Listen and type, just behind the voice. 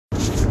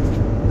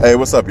Hey,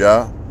 what's up,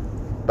 y'all?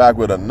 Back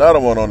with another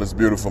one on this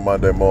beautiful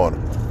Monday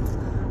morning.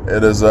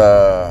 It is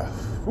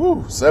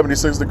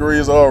 76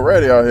 degrees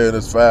already out here.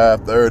 It's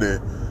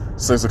 5:30,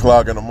 6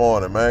 o'clock in the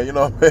morning, man. You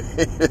know what I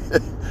mean?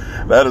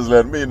 That is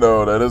letting me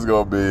know that it's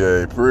going to be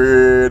a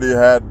pretty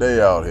hot day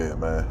out here,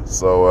 man.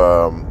 So,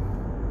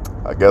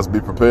 I guess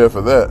be prepared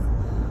for that.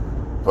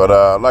 But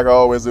like I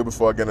always do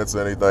before I get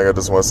into anything, I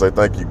just want to say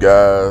thank you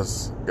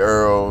guys,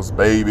 girls,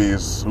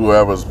 babies,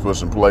 whoever's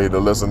pushing play to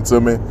listen to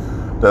me.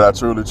 That I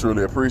truly,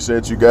 truly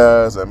appreciate you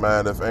guys. And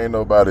man, if ain't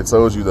nobody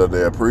told you that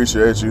they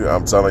appreciate you,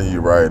 I'm telling you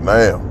right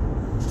now.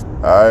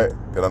 Alright?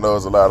 Because I know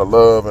there's a lot of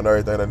love and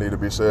everything that need to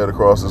be shared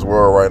across this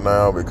world right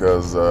now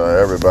because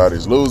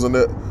everybody's losing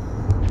it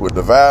with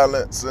the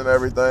violence and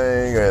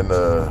everything. And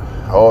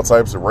all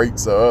types of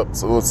rates are up,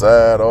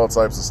 suicide, all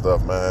types of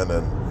stuff, man.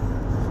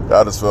 And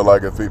I just feel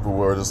like if people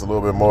were just a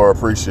little bit more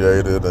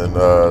appreciated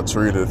and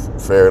treated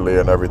fairly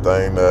and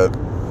everything, that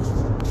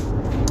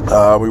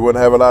we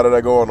wouldn't have a lot of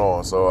that going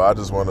on. So I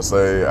just want to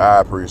say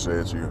I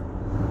appreciate you.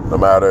 No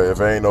matter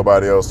if ain't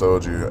nobody else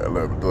told you.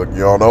 Look, you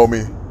don't know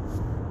me.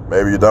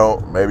 Maybe you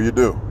don't. Maybe you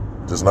do.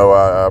 Just know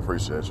I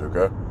appreciate you,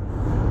 okay?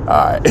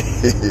 All right.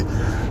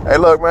 Hey,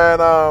 look, man,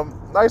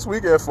 nice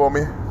weekend for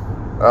me.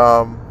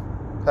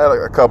 Had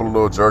a couple of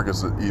little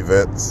jerkish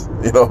events,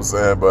 you know what I'm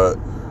saying? But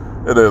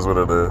it is what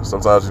it is.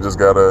 Sometimes you just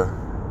got to,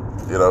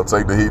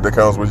 take the heat that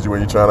comes with you when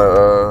you're trying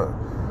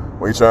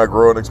to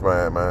grow and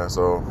expand, man.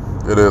 So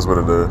it is what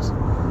it is.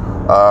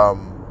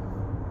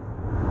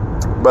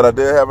 But I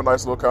did have a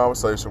nice little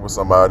conversation with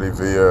somebody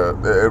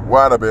it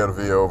wound up being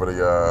via over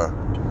the, I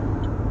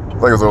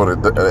think it was over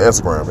the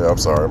Instagram. Yeah, I'm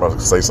sorry. I'm about to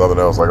say something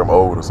else like I'm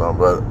old or something,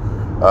 but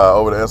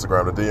over the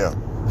Instagram, the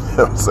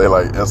DM. Say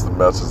like instant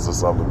messages or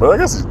something, but I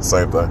guess it's the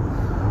same thing.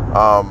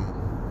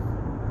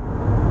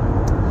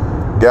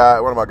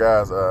 One of my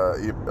guys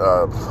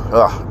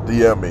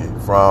DM me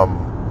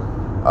from,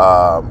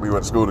 we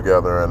went to school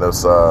together, and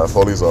this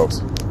police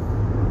officer.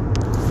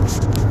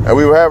 And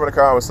we were having a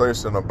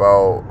conversation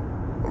about,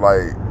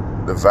 like,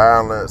 the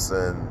violence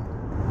and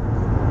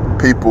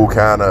people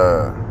kind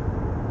of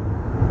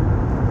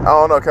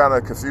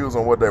confused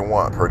on what they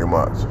want, pretty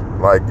much.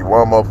 Like, you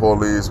want more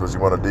police, but you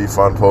want to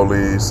defund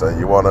police, and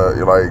you're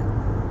like,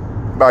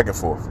 back and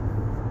forth.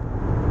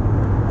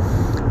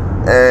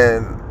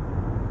 And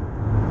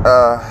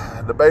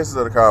the basis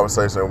of the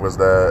conversation was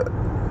that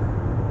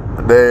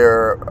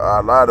there are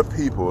a lot of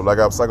people, like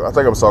I think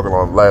I was talking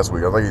about last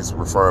week. I think he's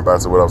referring back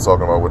to what I was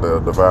talking about with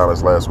the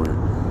violence last week.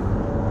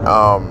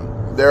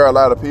 There are a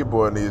lot of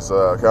people in these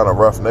kind of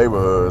rough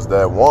neighborhoods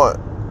that want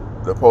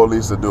the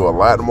police to do a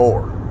lot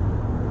more.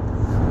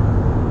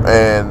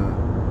 And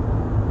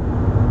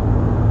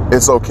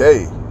it's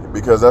okay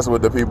because that's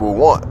what the people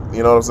want.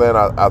 You know what I'm saying?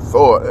 I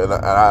thought, and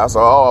I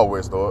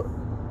always thought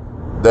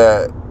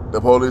that the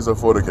police are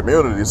for the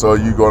community, so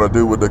you're going to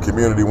do what the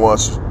community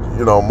wants,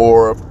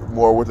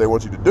 more what they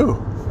want you to do.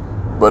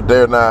 But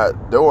they're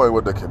not doing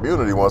what the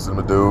community wants them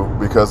to do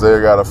because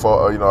they got to,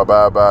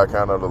 abide by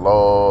kind of the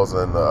laws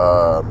and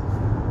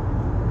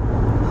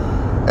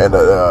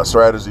the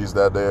strategies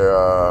that their,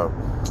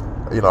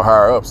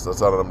 higher ups are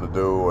telling them to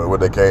do and what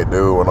they can't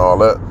do and all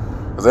that.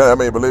 Because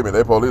believe me,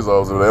 they police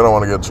officers, they don't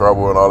want to get in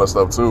trouble and all that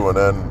stuff too. And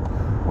then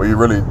when you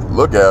really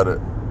look at it,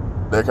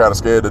 they're kind of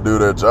scared to do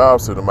their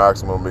jobs to the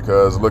maximum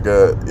because look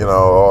at,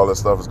 all this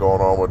stuff is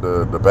going on with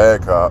the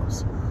bad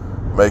cops,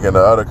 making the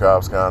other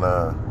cops kind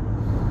of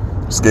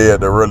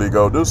scared to really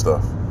go do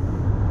stuff.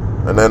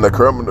 And then the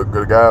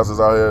guys that's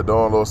out here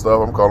doing little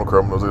stuff, I'm calling them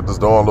criminals, they're just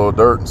doing a little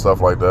dirt and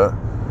stuff like that.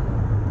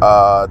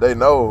 They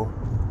know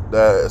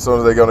that as soon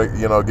as they're going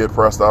to, get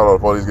pressed out or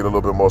the police get a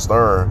little bit more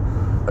stern,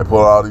 they pull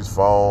out all these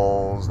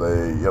phones,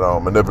 they,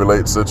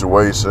 manipulate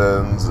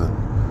situations and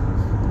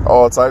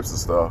all types of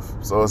stuff.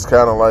 So it's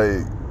kind of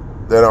like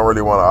they don't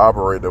really want to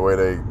operate the way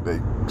they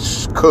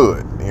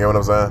could. You know what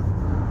I'm saying?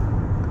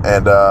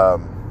 And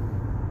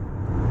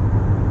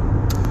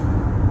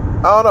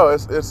I don't know.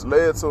 It's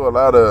led to a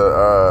lot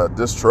of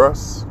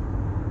distrust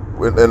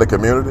in the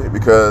community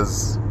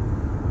because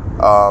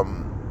I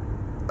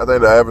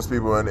think the average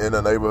people in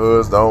the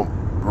neighborhoods don't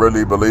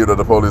really believe that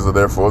the police are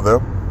there for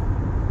them.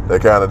 They're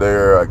kind of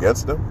there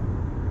against them.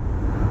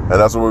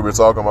 And that's what we were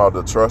talking about,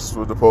 the trust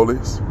with the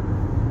police.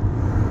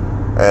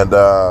 And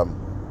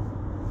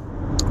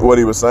what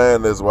he was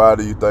saying is, why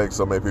do you think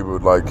so many people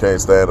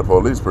can't stand the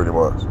police pretty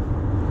much?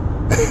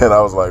 And I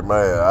was like,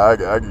 man, I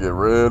could get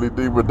really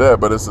deep with that,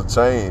 but it's a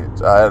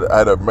change. I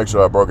had to make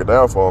sure I broke it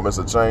down for him. It's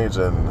a change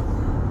in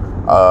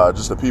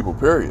just the people,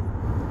 period.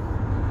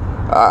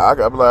 I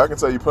can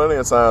tell you plenty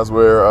of times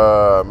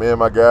where me and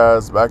my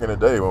guys back in the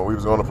day when we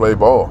was going to play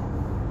ball,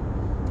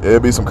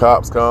 it'd be some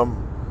cops come,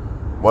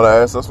 want to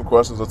ask us some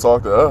questions or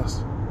talk to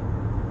us.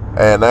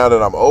 And now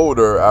that I'm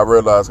older, I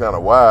realize kind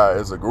of why.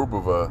 It's a group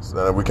of us,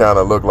 and we kind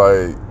of look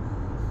like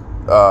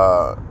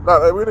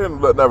we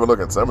didn't never look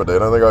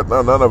intimidating. I think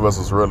none of us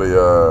was really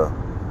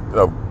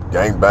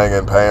gang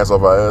banging, pants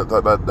off our head,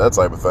 that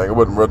type of thing. It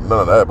wasn't none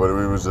of that, but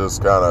we was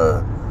just kind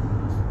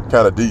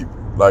of deep.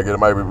 Like we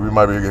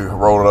might be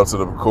rolling up to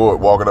the court,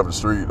 walking up the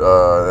street,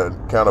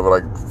 and kind of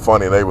like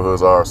funny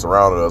neighborhoods are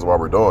surrounding us while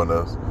we're doing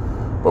this.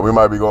 But we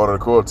might be going to the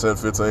court 10,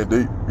 15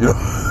 deep, you know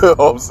what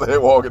I'm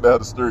saying, walking down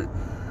the street.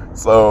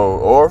 So,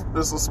 or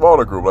just a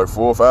smaller group, like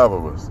 4 or 5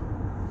 of us.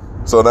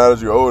 So now that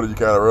you're older, you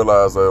kind of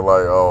realize that,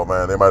 like, oh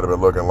man, they might have been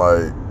looking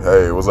like,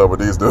 hey, what's up with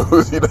these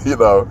dudes, you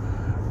know.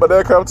 But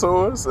they'd come to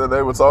us and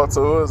they would talk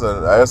to us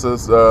and ask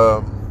us,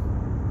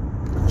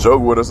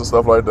 joke with us and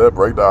stuff like that,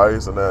 break the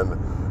ice, and then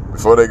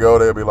before they go,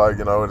 they'll be like,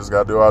 you know, we just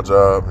got to do our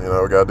job, you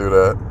know, we got to do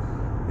that.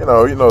 You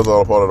know, it's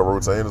all a part of the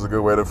routine. It's a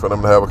good way for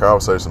them to have a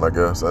conversation, I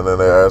guess. And then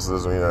they ask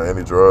us, you know,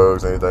 any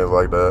drugs, anything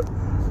like that.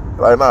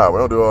 Like, nah, we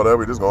don't do all that.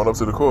 We just going up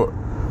to the court.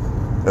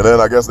 And then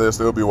I guess they'll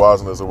still be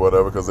watching us or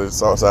whatever, because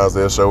sometimes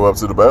they'll show up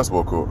to the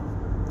basketball court.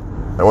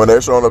 And when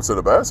they're showing up to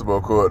the basketball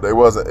court, it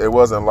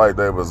wasn't like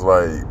they was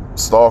like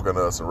stalking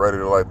us and ready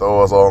to like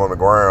throw us all on the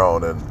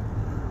ground and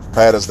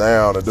pat us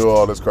down and do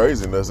all this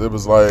craziness. It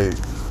was like,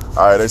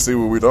 all right, they see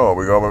what we're doing.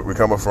 We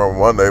coming from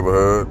one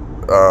neighborhood,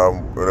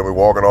 and then we're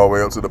walking all the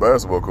way up to the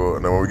basketball court.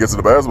 And then when we get to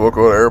the basketball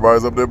court,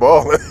 everybody's up there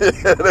balling.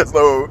 There's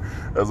no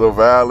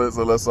violence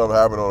unless something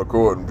happened on the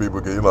court and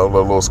people get, you know,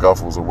 little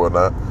scuffles or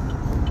whatnot.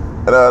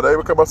 And they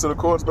would come up to the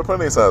court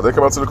plenty of times. They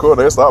come up to the court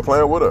and they start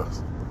playing with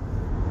us.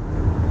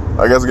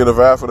 I guess get a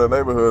vibe for the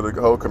neighborhood,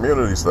 the whole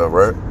community stuff,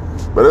 right?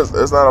 But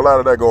it's not a lot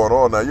of that going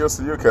on now. You'll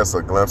catch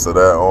a glimpse of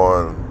that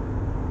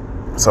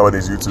on some of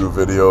these YouTube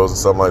videos or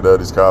something like that.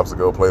 These cops will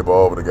go play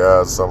ball with the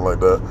guys or something like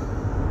that.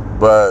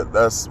 But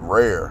that's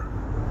rare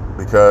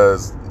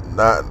because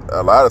not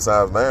a lot of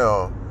times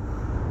now,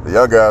 the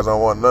young guys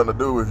don't want nothing to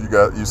do with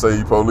you say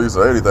you police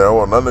or anything. They don't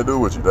want nothing to do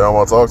with you. They don't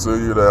want to talk to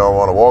you. They don't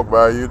want to walk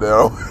by you. They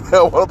don't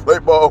want to play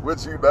ball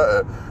with you.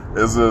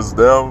 It's just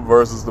them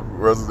versus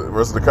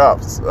the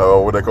cops,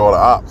 what they call the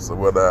ops or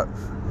whatnot.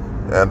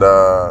 And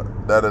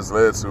that has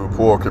led to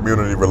poor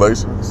community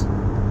relations.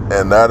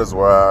 And that is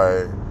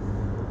why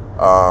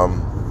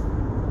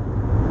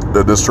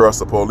the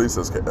distrust of police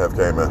have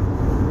came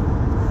in.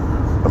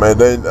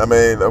 I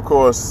mean, of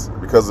course,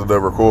 because of the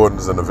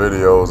recordings and the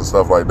videos and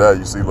stuff like that,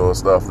 you see little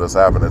stuff that's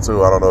happening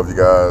too. I don't know if you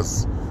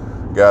guys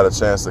got a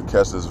chance to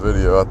catch this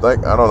video. I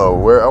don't know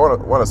where. I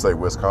want to say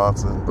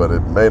Wisconsin, but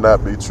it may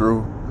not be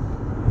true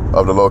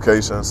of the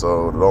location,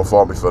 so don't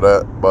fault me for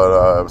that.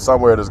 But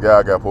somewhere this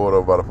guy got pulled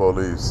over by the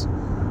police,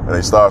 and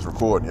he starts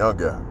recording. Young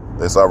guy.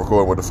 They start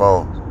recording with the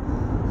phones.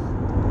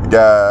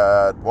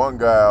 Got one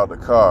guy out of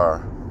the car,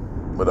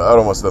 but the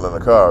other one's still in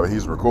the car. But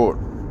he's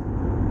recording.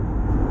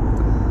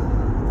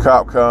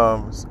 Cop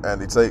comes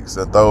and he takes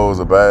and throws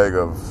a bag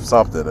of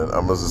something, and I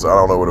don't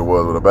know what it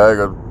was, but a bag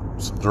of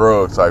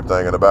drug type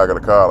thing in the back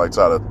of the car, like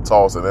try to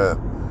toss it in.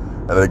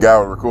 And the guy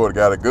was recording,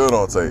 got it good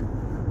on tape.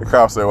 The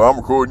cop said, "Well, I'm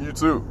recording you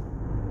too."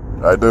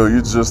 I do.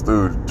 You just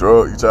threw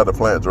drugs. You tried to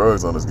plant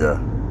drugs on this guy.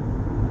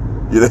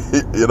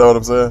 You know what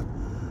I'm saying?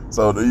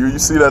 So you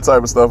see that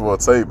type of stuff on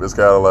tape. It's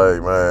kind of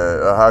like,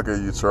 man, how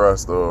can you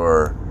trust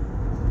or,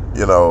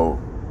 you know,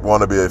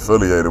 want to be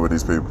affiliated with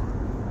these people?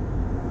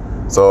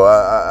 So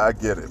I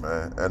get it,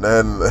 man. And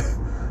then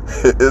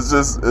it's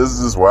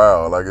just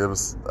wild. Like it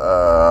was,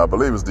 I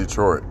believe it's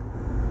Detroit.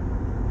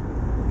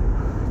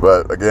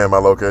 But again, my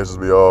locations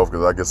be off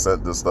because I get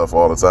sent this stuff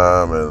all the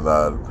time, and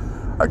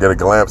I get a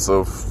glimpse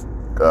of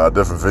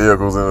different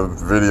vehicles in the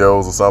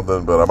videos or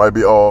something. But I might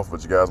be off,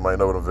 but you guys might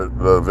know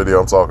the video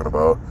I'm talking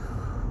about.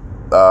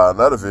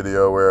 Another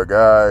video where a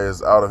guy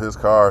is out of his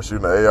car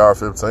shooting an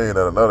AR-15 at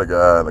another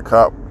guy, and the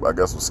cop, I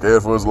guess, was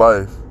scared for his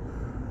life.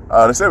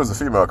 They said it was a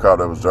female cop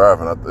that was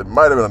driving. It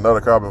might have been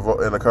another cop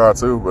in the car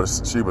too, but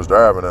she was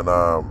driving. And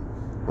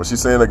when she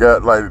seen the guy,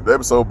 like, they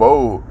were so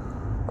bold,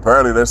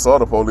 apparently they saw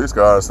the police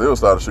car and still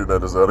started shooting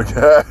at this other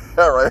guy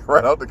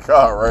right out the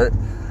car, right?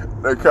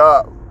 The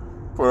cop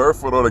put her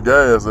foot on the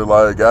gas and,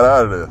 like, got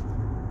out of there.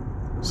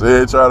 She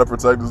ain't trying to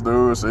protect this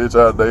dude. They ain't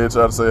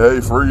trying to say,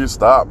 hey, freeze,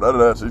 stop. None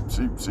of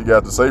that. She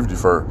got the safety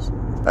first.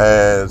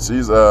 And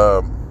she's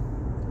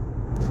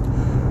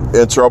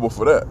in trouble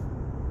for that.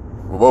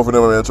 Well, both of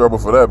them are in trouble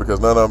for that because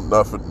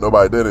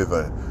nobody did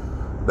anything.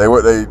 They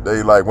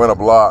like went a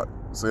block,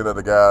 seen that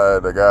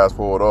the guys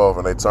pulled off,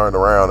 and they turned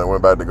around and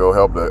went back to go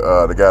help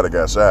the guy that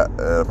got shot.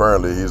 And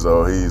apparently he's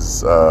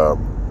I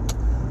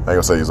ain't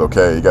gonna say he's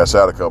okay. He got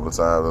shot a couple of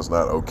times. That's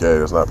not okay.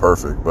 That's not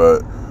perfect,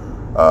 but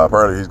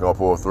apparently he's gonna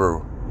pull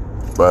through.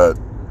 But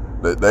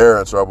they're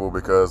in trouble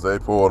because they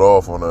pulled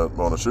off on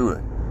a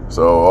shooting.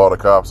 So all the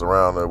cops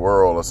around the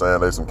world are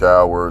saying they some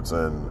cowards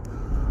and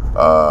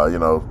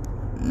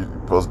you're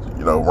supposed to,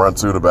 run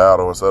to the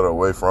battle instead of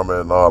away from it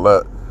and all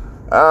that.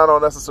 I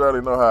don't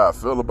necessarily know how I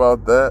feel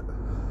about that.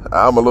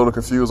 I'm a little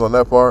confused on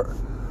that part.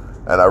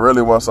 And I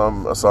really want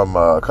some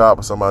cop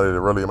or somebody to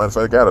really, matter of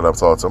fact, got it. I've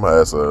talked to him. I'm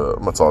going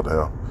to talk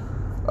to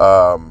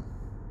him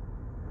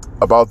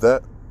about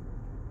that.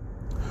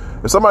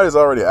 If somebody's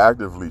already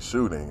actively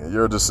shooting and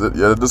at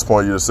this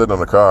point, you're just sitting in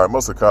the car, and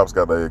most of the cops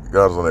got their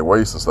guns on their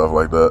waist and stuff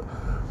like that.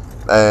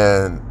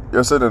 And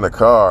you're sitting in the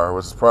car,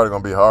 which is probably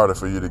going to be harder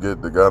for you to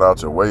get the gun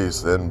out your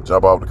waist and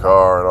jump out the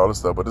car and all this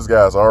stuff. But this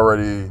guy's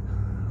already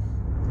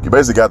he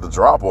basically got the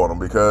drop on him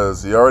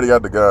because he already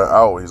got the gun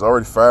out. He's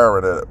already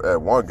firing at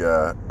one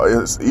guy.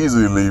 It's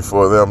easily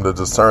for them to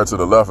just turn to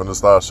the left and just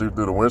start shooting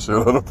through the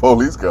windshield of the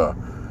police car.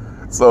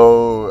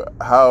 So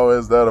how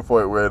is that a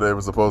point where they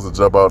were supposed to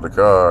jump out the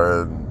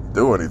car and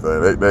do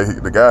anything?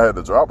 The guy had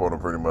the drop on him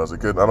pretty much. He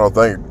couldn't. I don't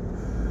think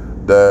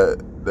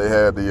that they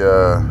had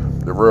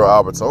the real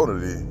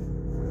opportunity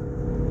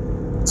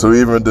to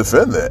even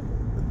defend that.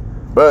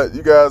 But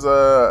you guys,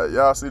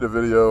 y'all see the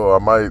video. I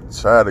might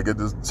try to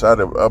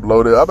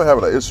upload it. I've been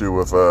having an issue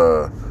with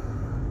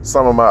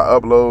some of my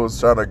uploads,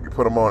 trying to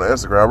put them on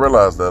Instagram. I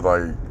realized that,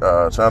 like,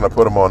 trying to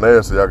put them on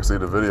there so y'all can see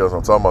the videos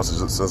I'm talking about,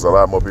 since a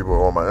lot more people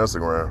are on my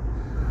Instagram.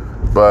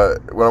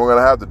 But what I'm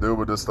gonna have to do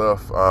with this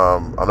stuff,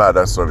 I'm not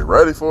necessarily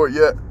ready for it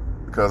yet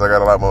because I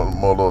got a lot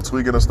more little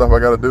tweaking and stuff I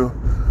got to do.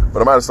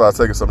 But I might start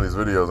taking some of these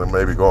videos and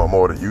maybe going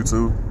more to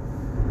YouTube.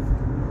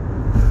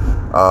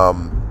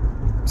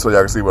 So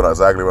y'all can see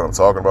exactly what I'm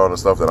talking about and the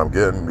stuff that I'm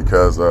getting,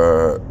 because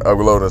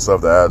uploading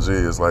stuff to IG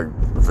is like,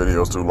 the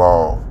video's too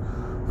long.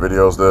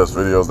 Videos this,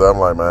 videos that. I'm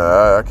like, man,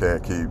 I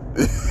can't keep,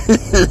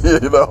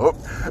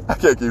 I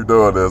can't keep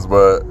doing this.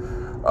 But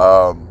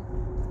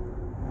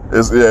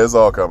it's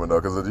all coming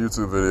though, because the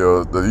YouTube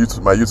video,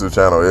 my YouTube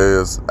channel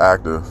is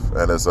active,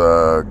 and it's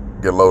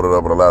getting loaded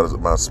up with a lot of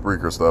my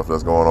Spreaker stuff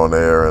that's going on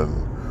there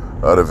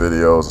and other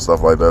videos and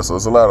stuff like that. So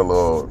it's a lot of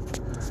little.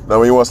 Now,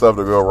 when you want stuff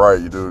to go right,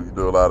 you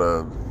do a lot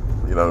of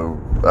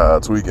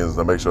tweakings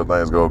to make sure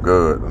things go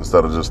good,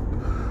 instead of just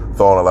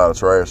throwing a lot of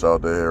trash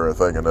out there and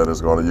thinking that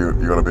you're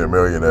gonna be a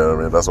millionaire.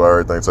 I mean, that's why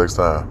everything takes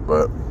time.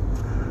 But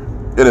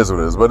it is what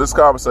it is. But this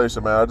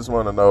conversation, man, I just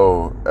want to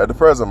know, at the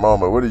present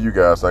moment, what do you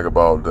guys think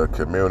about the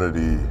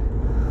community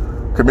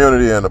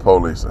and the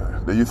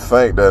policing? Do you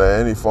think that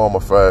in any form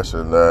or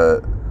fashion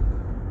that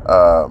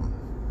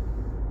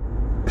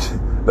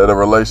that a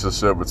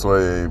relationship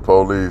between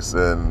police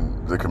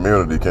and the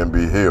community can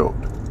be healed?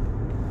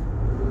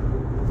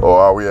 Or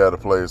are we at a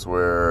place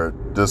where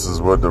this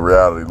is what the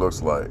reality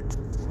looks like?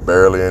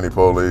 Barely any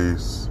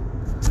police.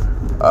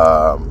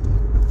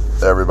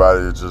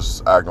 Everybody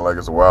just acting like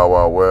it's a wild,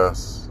 wild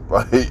west.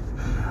 Like,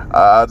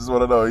 I just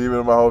want to know, even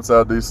in my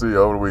hometown, D.C.,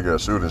 over the weekend,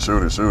 shootings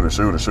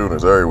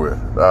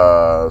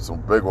everywhere.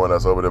 Some big one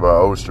that's over there by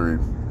O Street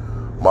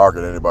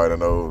Market, anybody that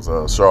knows,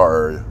 Shaw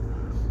area.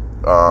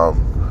 I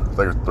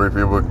think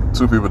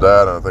 2 people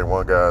died, and I think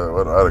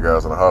the other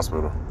guy's in the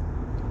hospital.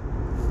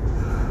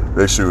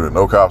 They shooting,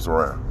 no cops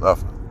around,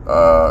 nothing.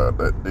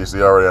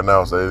 DC already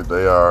announced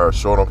they are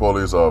short on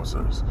police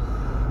officers.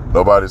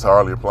 Nobody's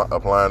hardly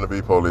applying to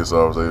be police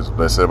officers.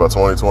 They said by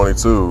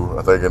 2022,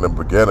 I think in the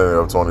beginning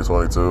of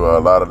 2022, a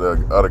lot of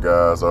the other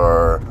guys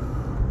are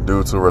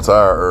due to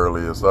retire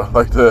early and stuff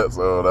like that.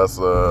 So that's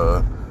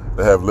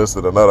they have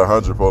listed another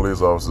 100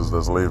 police officers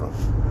that's leaving.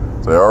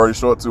 So they're already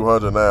short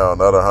 200 now.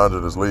 Another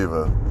 100 is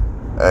leaving,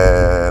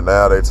 and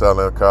now they're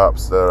telling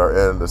cops that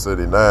are in the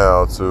city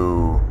now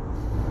to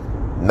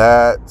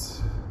not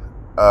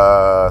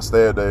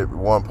stay at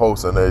one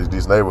post in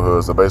these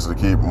neighborhoods, to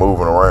basically keep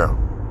moving around.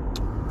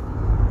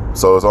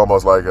 So it's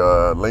almost like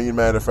lean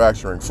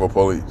manufacturing for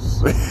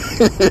police.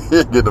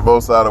 Get the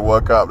most out of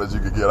one cop that you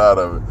can get out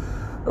of it.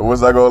 And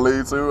what's that going to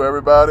lead to,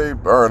 everybody?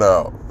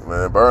 Burnout.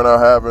 Man, burnout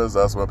happens.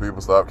 That's when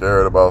people stop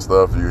caring about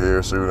stuff. You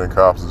hear shooting,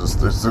 cops they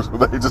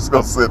just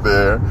going to sit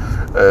there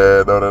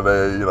and know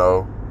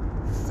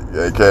that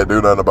they can't do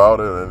nothing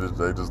about it, and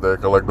they just there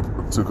to collect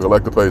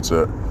the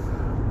paycheck.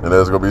 And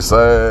it's going to be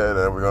sad,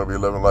 and we're going to be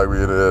living like we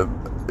did,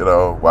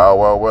 wild,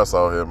 wild west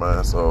out here,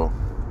 man. So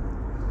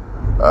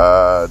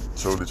I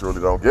truly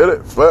don't get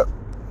it, but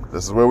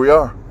this is where we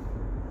are.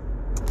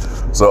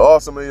 So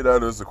ultimately,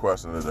 that is the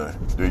question today.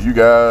 Do you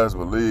guys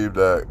believe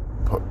that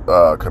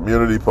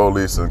community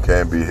policing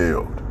can be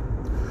healed?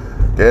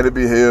 Can it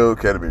be healed?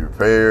 Can it be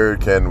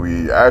repaired? Can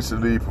we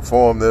actually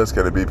perform this?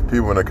 Can it be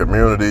people in the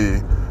community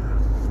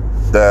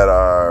that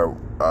are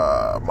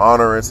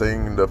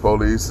monitoring the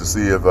police to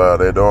see if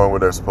they're doing what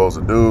they're supposed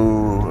to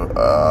do,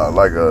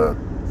 like a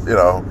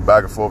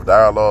back and forth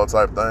dialogue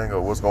type thing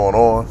of what's going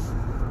on?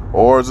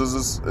 Or is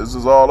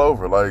this all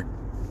over? Like,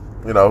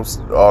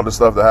 all the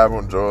stuff that happened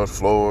with George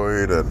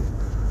Floyd and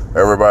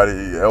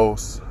everybody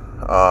else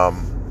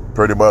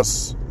pretty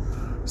much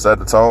set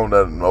the tone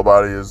that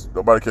nobody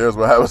cares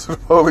what happens to the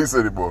police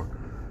anymore.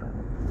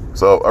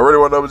 So I really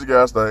want to know what you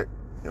guys think.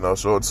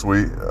 Short and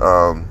sweet.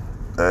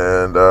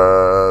 And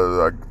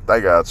I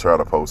think I'll try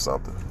to post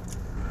something,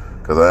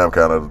 because I am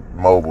kind of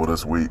mobile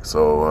this week,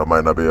 so I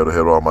might not be able to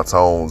hit all my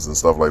tones and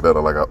stuff like that. I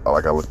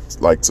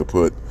like to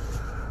put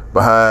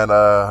behind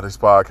these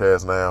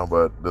podcasts now,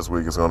 but this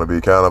week is going to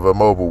be kind of a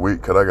mobile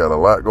week because I got a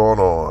lot going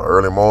on,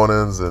 early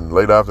mornings and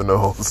late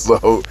afternoons. So,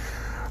 all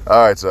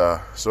right,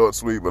 y'all, short,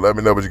 sweet, but let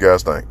me know what you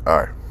guys think. All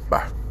right,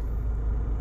 bye.